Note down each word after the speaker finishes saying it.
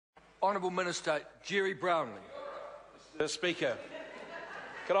Honourable Minister Jerry Brownlee. Mr. Speaker,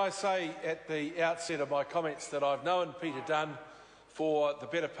 can I say at the outset of my comments that I've known Peter Dunne for the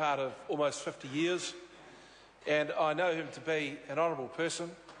better part of almost 50 years, and I know him to be an honourable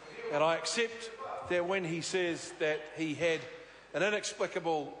person, and I accept that when he says that he had an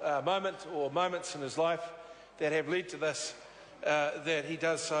inexplicable moment or moments in his life that have led to this, that he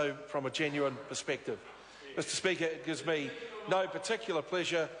does so from a genuine perspective. Mr. Speaker, it gives me no particular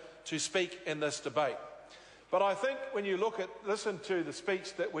pleasure to speak in this debate. But I think when you listen to the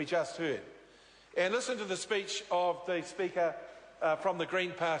speech that we just heard, and listen to the speech of the Speaker from the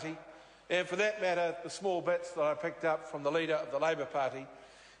Green Party, and for that matter, the small bits that I picked up from the leader of the Labour Party,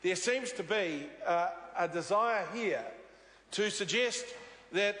 there seems to be a desire here to suggest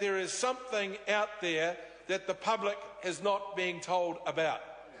that there is something out there that the public is not being told about.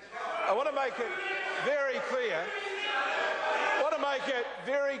 I want to make it very clear.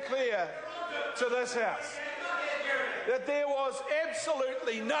 To this House that there was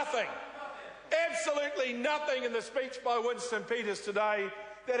absolutely nothing in the speech by Winston Peters today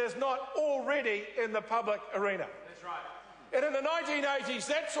that is not already in the public arena. That's right. And in the 1980s,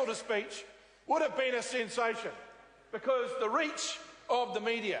 that sort of speech would have been a sensation because the reach of the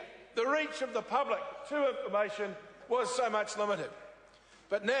media, the reach of the public to information was so much limited.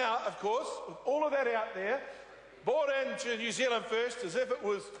 But now, of course, with all of that out there, brought into New Zealand First as if it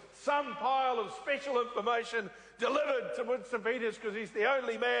was some pile of special information delivered to Winston Peters because he's the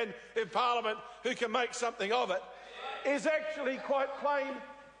only man in Parliament who can make something of it, is actually quite plain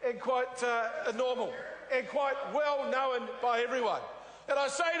and quite normal and quite well known by everyone. And I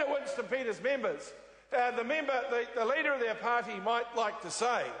say to Winston Peters members, the leader of their party might like to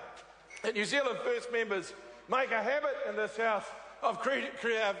say that New Zealand First members make a habit in this House of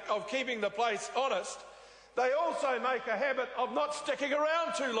keeping the place honest. They also make a habit of not sticking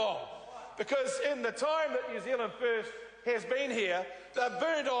around too long, because in the time that New Zealand First has been here, they've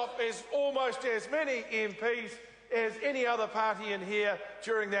burned off almost as many MPs as any other party in here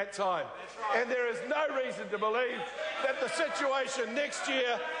during that time. Right. And there is no reason to believe that the situation next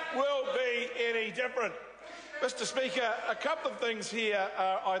year will be any different. Mr. Speaker, a couple of things here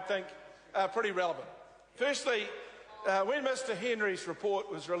I think are pretty relevant. Firstly, when Mr. Henry's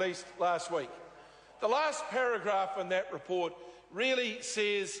report was released last week, the last paragraph in that report really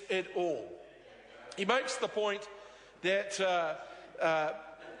says it all. He makes the point that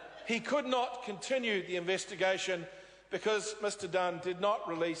he could not continue the investigation because Mr. Dunne did not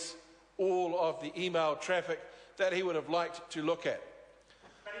release all of the email traffic that he would have liked to look at.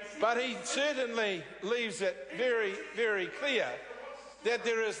 But he certainly leaves it very, very clear that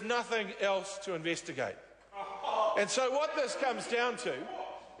there is nothing else to investigate. And so what this comes down to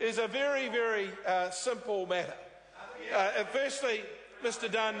is a very, very simple matter. Firstly,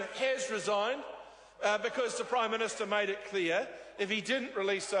 Mr. Dunne has resigned because the Prime Minister made it clear if he didn't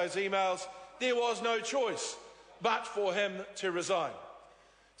release those emails, there was no choice but for him to resign.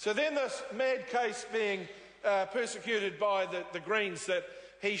 So then this mad case being persecuted by the Greens that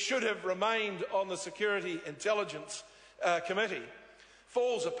he should have remained on the Security Intelligence Committee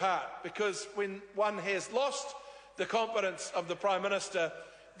falls apart, because when one has lost the confidence of the Prime Minister,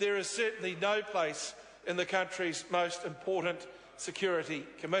 there is certainly no place in the country's most important security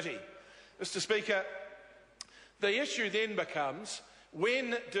committee. Mr. Speaker, the issue then becomes,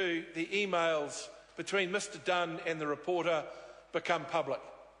 when do the emails between Mr. Dunne and the reporter become public?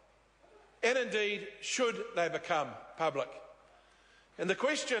 And indeed, should they become public? And the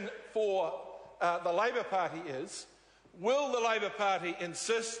question for the Labour Party is, will the Labour Party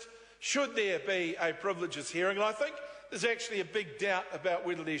insist, should there be a privileges hearing? And I think there's actually a big doubt about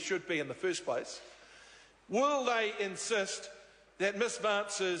whether there should be in the first place. Will they insist that Ms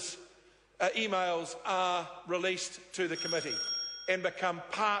Vance's emails are released to the committee and become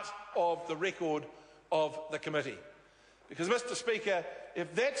part of the record of the committee? Because, Mr. Speaker,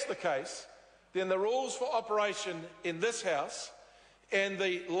 if that's the case, then the rules for operation in this House and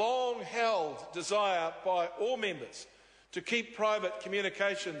the long-held desire by all members to keep private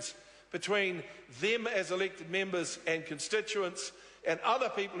communications between them as elected members and constituents and other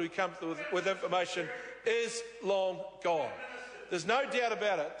people who come with information is long gone. There's no doubt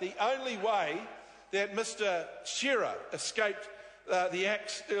about it. The only way that Mr. Shearer escaped the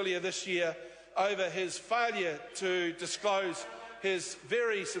axe earlier this year over his failure to disclose his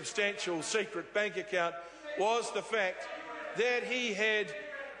very substantial secret bank account was the fact that he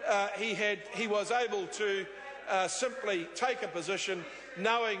was able to simply take a position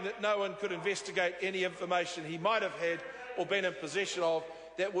knowing that no one could investigate any information he might have had or been in possession of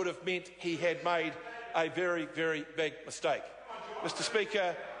that would have meant he had made a very, very big mistake. Mr.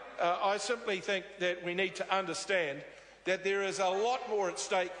 Speaker, I simply think that we need to understand that there is a lot more at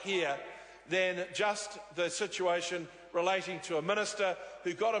stake here than just the situation relating to a minister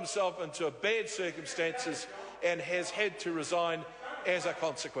who got himself into bad circumstances and has had to resign as a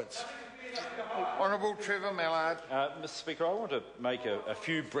consequence. Honourable Trevor Mallard. Mr. Speaker, I want to make a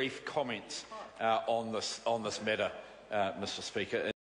few brief comments on this matter, Mr. Speaker.